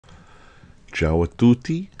Ciao a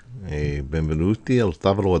tutti e benvenuti al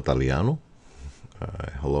Tavolo Italian.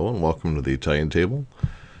 Hello and welcome to the Italian table.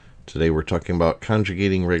 Today we're talking about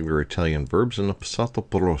conjugating regular Italian verbs in the passato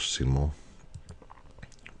prossimo.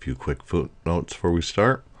 A few quick footnotes before we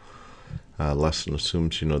start. Lesson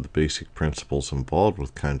assumes you know the basic principles involved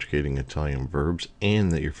with conjugating Italian verbs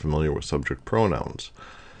and that you're familiar with subject pronouns.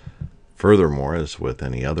 Furthermore, as with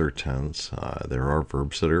any other tense, there are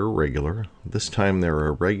verbs that are irregular. This time they're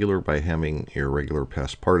irregular by having irregular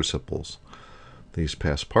past participles. These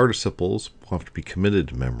past participles will have to be committed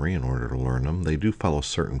to memory in order to learn them. They do follow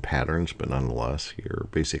certain patterns, but nonetheless, you're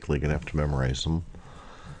basically going to have to memorize them.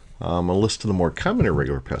 A list of the more common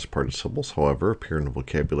irregular past participles, however, appear in the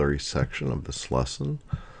vocabulary section of this lesson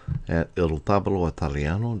at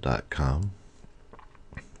tavoloitaliano.com.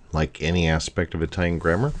 Like any aspect of Italian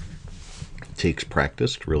grammar, it takes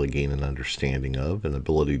practice to really gain an understanding of and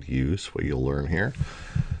ability to use what you'll learn here.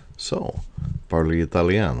 So, parli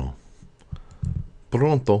italiano.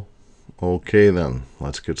 Pronto? Okay then,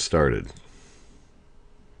 let's get started.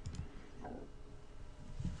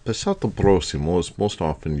 Passato prossimo is most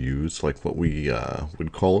often used like what we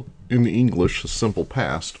would call in English the simple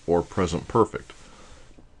past or present perfect.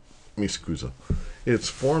 Mi scusa. It's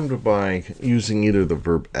formed by using either the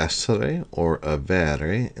verb essere or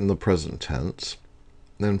avere in the present tense,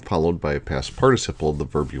 then followed by a past participle of the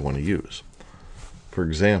verb you want to use. For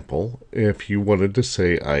example, if you wanted to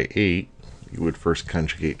say I ate, you would first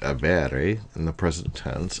conjugate avere in the present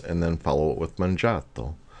tense and then follow it with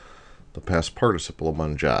mangiato, the past participle of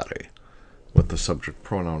mangiare. With the subject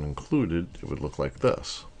pronoun included, it would look like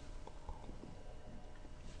this.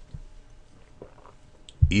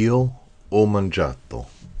 Io ho mangiato.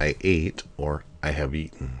 I ate or I have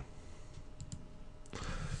eaten.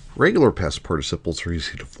 Regular past participles are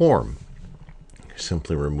easy to form. You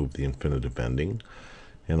simply remove the infinitive ending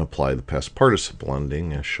and apply the past participle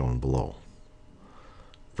ending as shown below.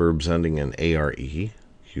 Verbs ending in are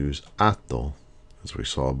use atto, as we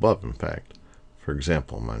saw above, in fact. For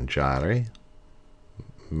example, mangiare,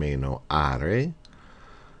 meno are,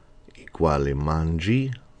 uguale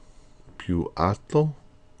mangi, più atto,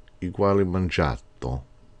 uguale mangiato.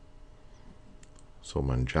 So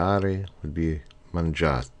mangiare would be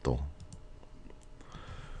mangiato.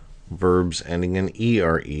 Verbs ending in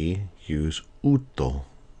ere use uto.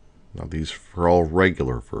 Now these are for all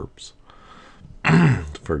regular verbs.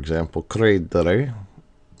 For example, credere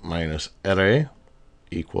minus ere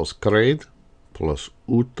equals cred plus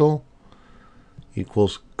uto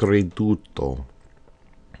equals creduto.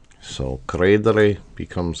 So credere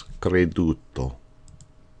becomes creduto.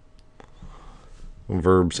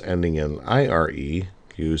 Verbs ending in ire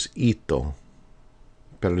use ito.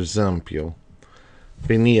 Per esempio,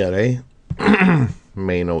 finire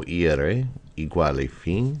meno ire uguale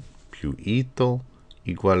fin più ito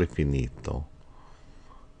uguale finito.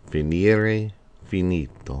 Finire,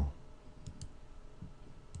 finito.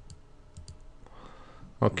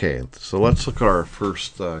 Okay, so let's look at our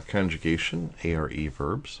first conjugation, are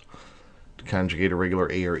verbs. To conjugate a regular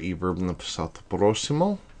are verb in the passato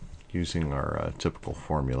prossimo, using our typical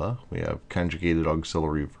formula, we have conjugated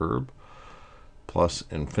auxiliary verb plus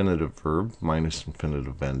infinitive verb minus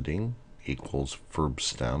infinitive ending equals verb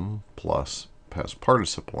stem plus past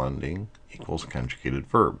participle ending equals conjugated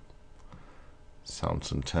verb.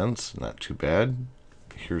 Sounds intense, not too bad.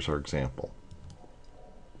 Here's our example.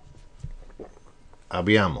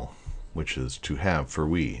 Abbiamo, which is to have for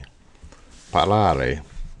we. Parlare,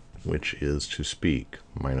 which is to speak,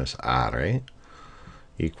 minus are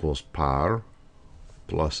equals par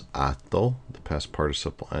plus atto, the past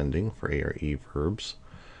participle ending for are verbs.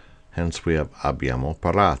 Hence we have abbiamo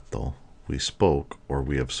parlato, we spoke or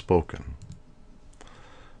we have spoken.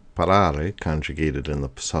 Parlare, conjugated in the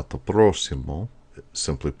passato prossimo,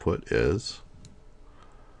 simply put is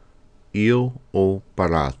io ho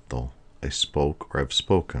parlato, I spoke or have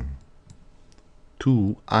spoken.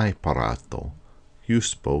 Tu hai parlato, you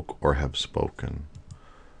spoke or have spoken.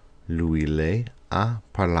 Lui, lei ha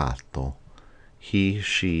parlato, he,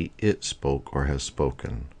 she, it spoke or has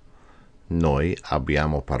spoken. Noi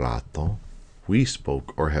abbiamo parlato, we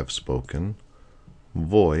spoke or have spoken.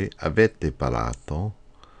 Voi avete parlato,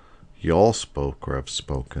 y'all spoke or have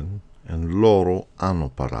spoken, and loro hanno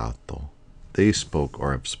parlato. They spoke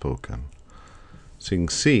or have spoken. So you can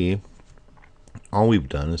see, all we've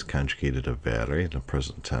done is conjugated avere in the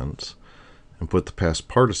present tense and put the past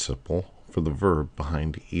participle for the verb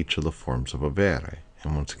behind each of the forms of avere.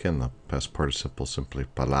 And once again, the past participle simply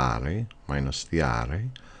parlare minus the are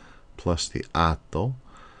plus the atto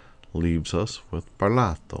leaves us with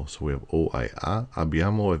parlato. So we have o, I, a,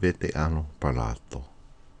 abbiamo, avete, hanno parlato.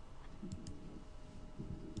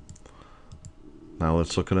 Now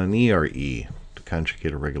let's look at an ERE. To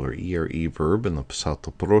conjugate a regular ERE verb in the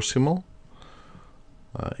passato prossimo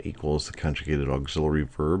equals the conjugated auxiliary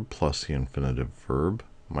verb plus the infinitive verb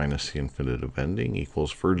minus the infinitive ending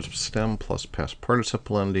equals verb stem plus past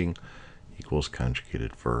participle ending equals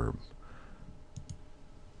conjugated verb.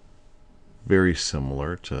 Very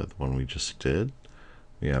similar to the one we just did.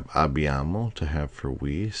 We have abbiamo, to have for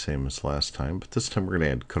we, same as last time, but this time we're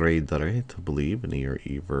going to add credere, to believe, an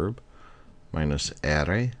ERE verb, minus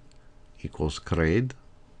ere equals cred,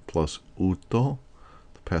 plus uto,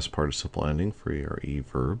 the past participle ending for ERE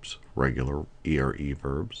verbs, regular ERE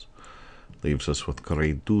verbs, leaves us with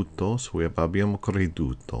creduto, so we have abbiamo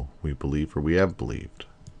creduto, we believe or we have believed.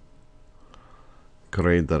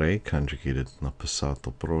 Credere, conjugated in the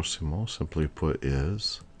passato prossimo, simply put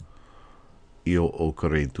is io ho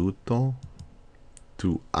creduto,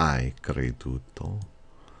 tu hai creduto,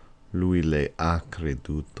 lui le ha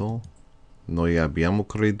creduto, noi abbiamo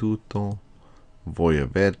creduto, voi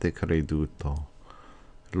avete creduto,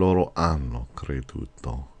 loro hanno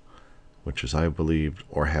creduto, which is I believed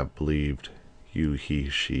or have believed, you, he,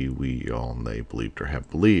 she, we, all, and they believed or have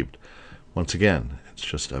believed. Once again, it's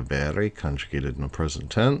just avere conjugated in the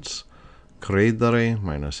present tense, credere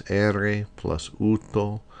minus ere plus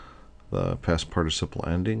uto, the past participle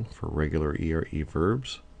ending for regular ERE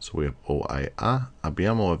verbs. So we have oia,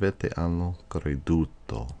 abbiamo, avete, hanno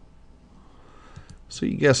creduto. So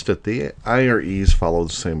you guessed it, the IREs follow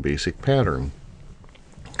the same basic pattern.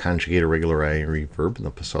 Conjugate a regular IRE verb in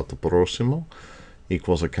the passato prossimo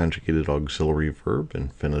equals a conjugated auxiliary verb,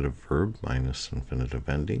 infinitive verb minus infinitive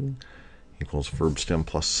ending, equals verb stem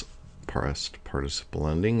plus past participle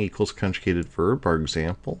ending, equals conjugated verb. Our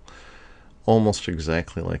example, almost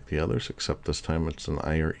exactly like the others, except this time it's an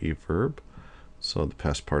IRE verb. So the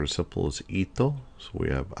past participle is ito, so we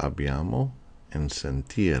have abbiamo, and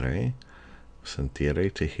sentire. Sentire,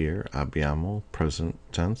 to hear, abbiamo, present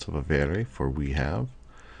tense of avere, for we have.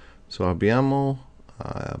 So abbiamo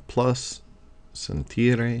plus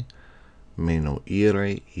sentire meno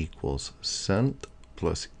ire equals sent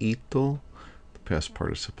plus ito, the past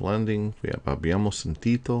participle ending. We have abbiamo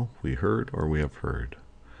sentito, we heard or we have heard.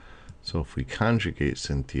 So if we conjugate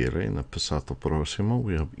sentire in the passato prossimo,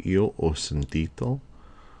 we have io ho sentito,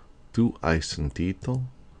 tu hai sentito,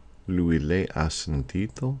 lui le ha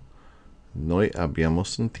sentito, noi abbiamo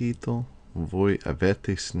sentito, voi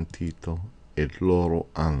avete sentito, ed loro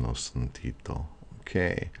hanno sentito.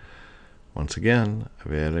 Okay. Once again,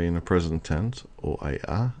 avere in the present tense,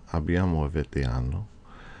 oia, abbiamo, avete, hanno,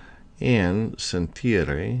 and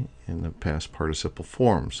sentire in the past participle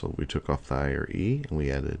form. So we took off the IRE and we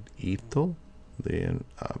added ito, the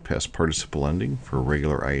past participle ending for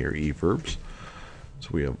regular IRE verbs. So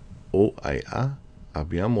we have oia,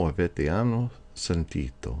 abbiamo, avete, hanno,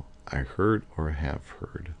 sentito. I heard or have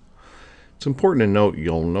heard. It's important to note,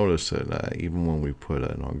 you'll notice that even when we put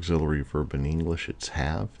an auxiliary verb in English, it's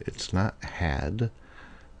have. It's not had.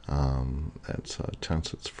 That's a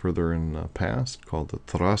tense that's further in the past, called the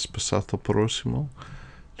tras passato prossimo.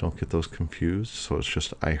 Don't get those confused. So it's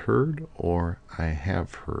just I heard or I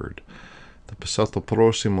have heard. The passato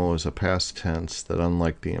prossimo is a past tense that,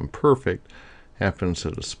 unlike the imperfect, happens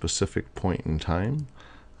at a specific point in time.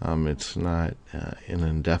 It's not an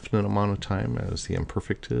indefinite amount of time as the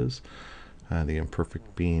imperfect is. The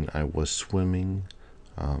imperfect being I was swimming.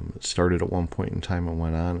 It started at one point in time and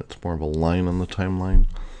went on. It's more of a line on the timeline.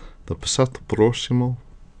 The passato prossimo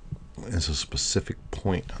is a specific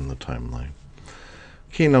point on the timeline.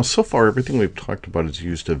 Okay, now so far everything we've talked about is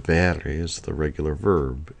used avere as the regular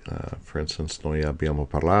verb. For instance, noi abbiamo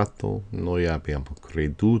parlato, noi abbiamo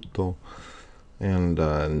creduto, and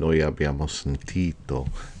noi abbiamo sentito.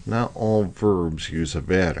 Not all verbs use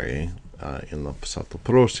avere in the passato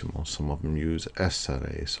prossimo. Some of them use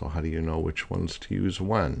essere. So how do you know which ones to use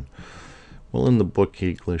when? Well, in the book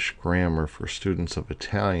English Grammar for Students of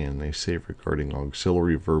Italian, they say regarding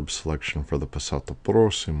auxiliary verb selection for the passato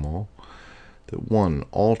prossimo that 1.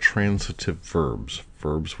 All transitive verbs,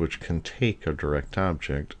 verbs which can take a direct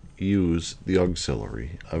object, use the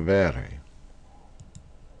auxiliary avere.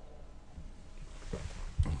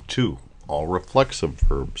 2. All reflexive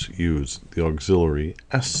verbs use the auxiliary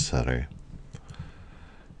essere.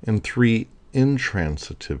 And 3.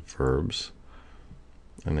 Intransitive verbs,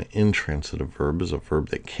 and an intransitive verb is a verb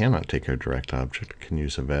that cannot take a direct object, can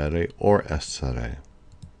use avere or essere.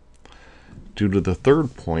 Due to the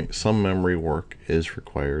third point, some memory work is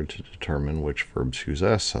required to determine which verbs use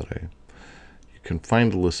essere. You can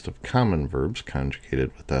find a list of common verbs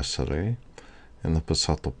conjugated with essere in the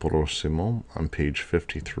passato prossimo on page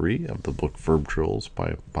 53 of the book Verb Drills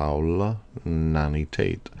by Paola Nani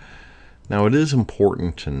Tate. Now, it is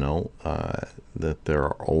important to note that there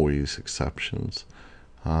are always exceptions.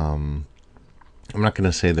 I'm not going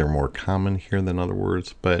to say they're more common here than other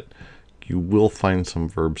words, but you will find some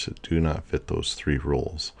verbs that do not fit those three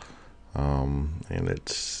rules. And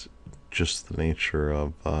it's just the nature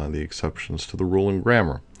of the exceptions to the rule in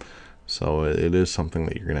grammar. So it is something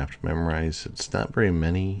that you're going to have to memorize. It's not very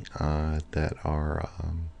many that are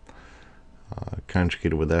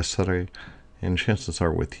conjugated with essere, and chances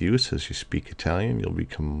are with use, as you speak Italian, you'll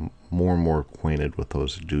become more and more acquainted with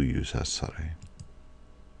those that do use essere.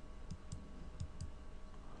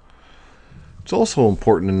 It's also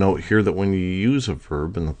important to note here that when you use a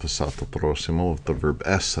verb in the passato prossimo with the verb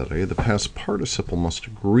essere, the past participle must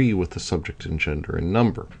agree with the subject in gender and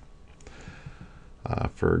number.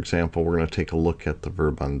 For example, we're going to take a look at the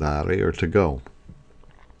verb andare, or to go.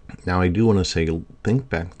 Now, I do want to say, think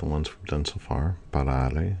back the ones we've done so far.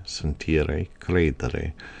 Parlare, sentire,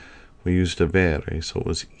 credere. We used avere, so it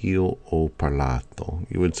was io ho parlato.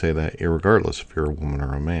 You would say that irregardless if you're a woman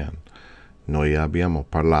or a man. Noi abbiamo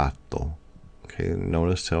parlato. Okay,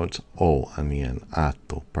 notice how it's o on the end.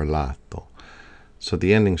 Atto, parlato. So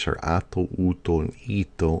the endings are atto, uto, and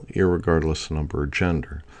ito, irregardless of number or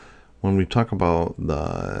gender. When we talk about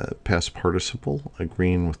the past participle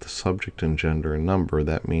agreeing with the subject in gender and number,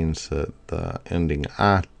 that means that the ending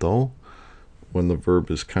atto, when the verb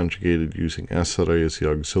is conjugated using essere as the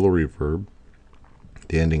auxiliary verb,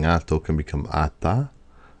 the ending atto can become atta,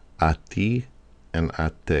 atti, and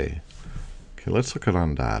atte. Okay, let's look at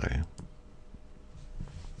andare.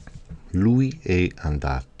 Lui è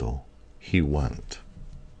andato. He went.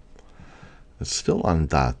 It's still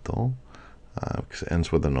andato. Because it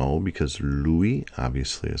ends with an O, because lui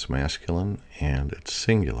obviously is masculine and it's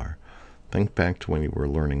singular. Think back to when you were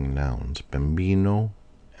learning nouns. Bambino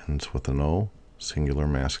ends with an O, singular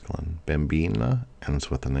masculine. Bambina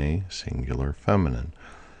ends with an A, singular feminine.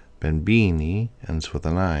 Bambini ends with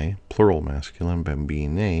an I, plural masculine.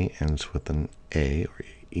 Bambine ends with an A, or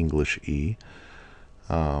English E,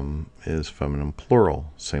 is feminine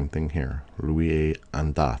plural. Same thing here. Lui è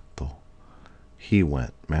andato. He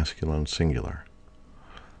went, masculine singular.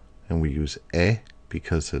 And we use e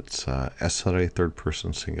because it's essere, third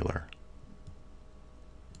person singular.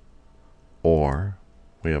 Or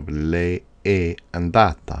we have lei è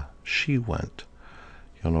andata, she went.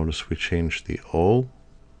 You'll notice we changed the o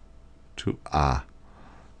to a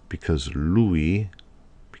because lui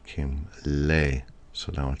became lei.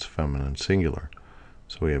 So now it's feminine singular.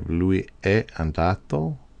 So we have lui è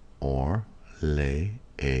andato or lei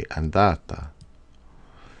è andata.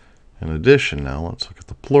 In addition, now let's look at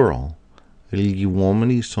the plural. Gli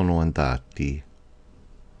uomini sono andati.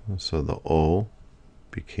 So the O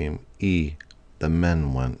became E. The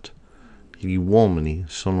men went. Gli uomini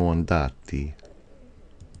sono andati.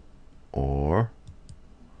 Or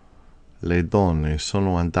le donne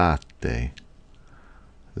sono andate.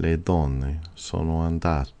 Le donne sono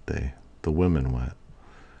andate. The women went.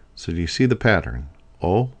 So do you see the pattern?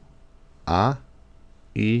 O, A,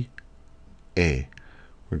 E, E.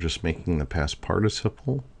 We're just making the past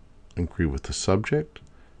participle agree with the subject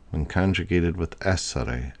when conjugated with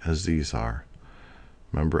essere, as these are.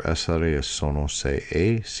 Remember, essere is sono, sei,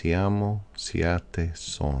 e, siamo, siate,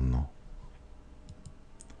 sono.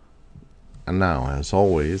 And now, as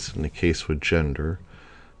always, in the case with gender,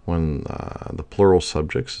 when the plural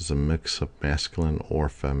subjects is a mix of masculine or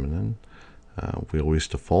feminine, we always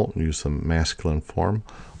default and use the masculine form.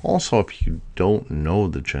 Also, if you don't know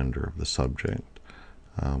the gender of the subject,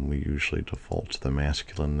 we usually default to the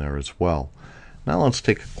masculine there as well. Now let's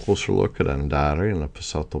take a closer look at andare in the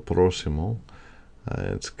passato prossimo.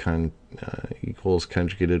 It's equals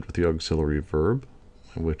conjugated with the auxiliary verb,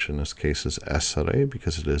 which in this case is essere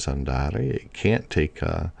because it is andare. It can't take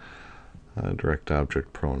a direct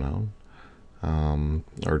object pronoun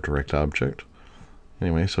or direct object.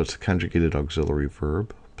 Anyway, so it's a conjugated auxiliary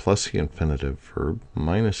verb plus the infinitive verb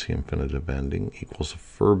minus the infinitive ending equals a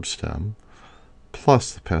verb stem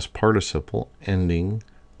plus the past participle ending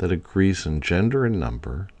that agrees in gender and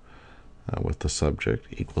number with the subject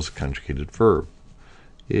equals a conjugated verb.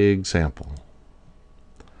 Example.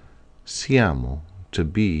 Siamo, to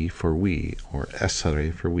be for we, or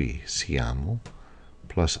essere for we. Siamo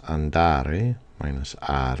plus andare minus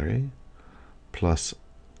are plus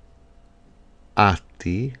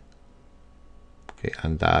atti. Okay,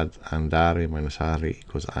 andare minus are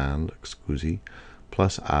equals and, scusi,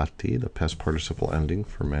 plus atti, the past participle ending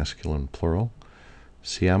for masculine plural.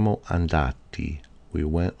 Siamo andati, we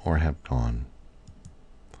went or have gone.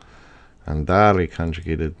 Andare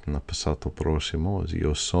conjugated in the passato prossimo is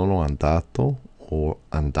io sono andato or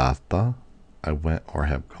andata, I went or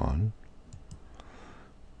have gone.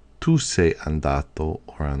 tu sei andato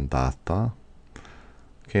or andata.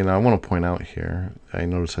 Okay, now I want to point out here, I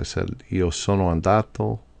notice I said io sono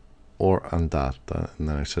andato or andata, and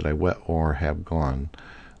then I said I went or have gone.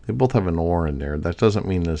 They both have an or in there. That doesn't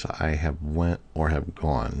mean as I have went or have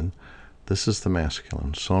gone. This is the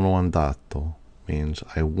masculine. Sono andato means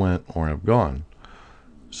I went or have gone.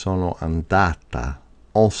 Sono andata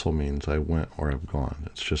also means I went or have gone.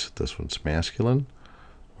 It's just that this one's masculine,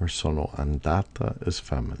 where sono andata is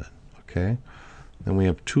feminine. Okay? Then we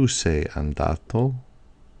have tu sei andato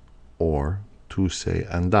or tu sei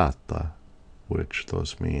andata, which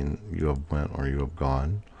those mean you have went or you have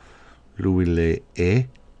gone. Lui le è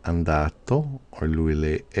andato or lui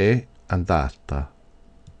le è andata.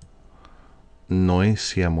 Noi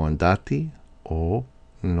siamo andati o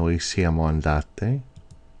noi siamo andate.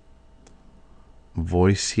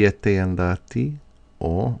 Voi siete andati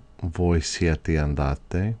o voi siete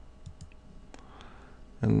andate.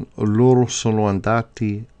 And loro sono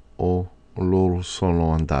andati o loro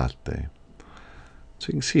sono andate. So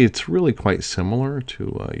you can see it's really quite similar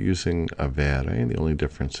to using avere. The only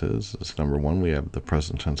difference is number one, we have the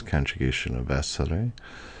present tense conjugation of essere,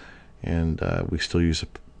 and we still use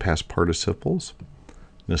past participles.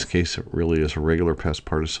 In this case, it really is a regular past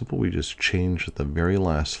participle. We just change the very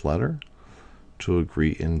last letter to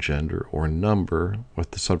agree in gender or number with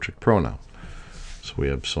the subject pronoun. So we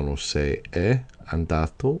have sono sei è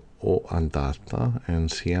andato o andata, and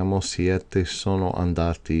siamo siete sono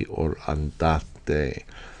andati or andate,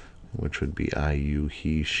 which would be I, you,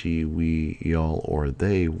 he, she, we, y'all, or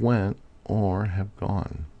they went or have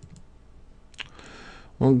gone.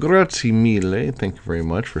 Well, grazie mille. Thank you very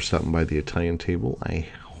much for stopping by the Italian table. I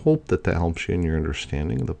hope that helps you in your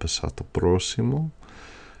understanding of the passato prossimo.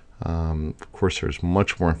 Of course, there's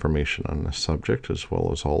much more information on this subject as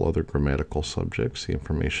well as all other grammatical subjects. The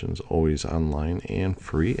information is always online and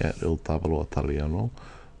free at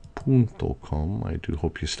tavoloitaliano.com. I do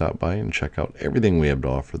hope you stop by and check out everything we have to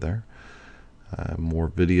offer there. More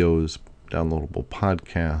videos, downloadable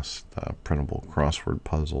podcasts, printable crossword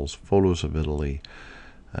puzzles, photos of Italy,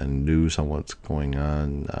 and news on what's going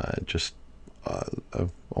on, just a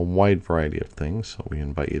wide variety of things. So we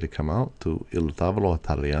invite you to come out to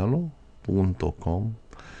tavoloitaliano.com,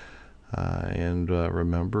 and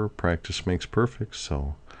remember, practice makes perfect.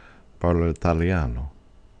 So parlo italiano.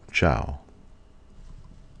 Ciao.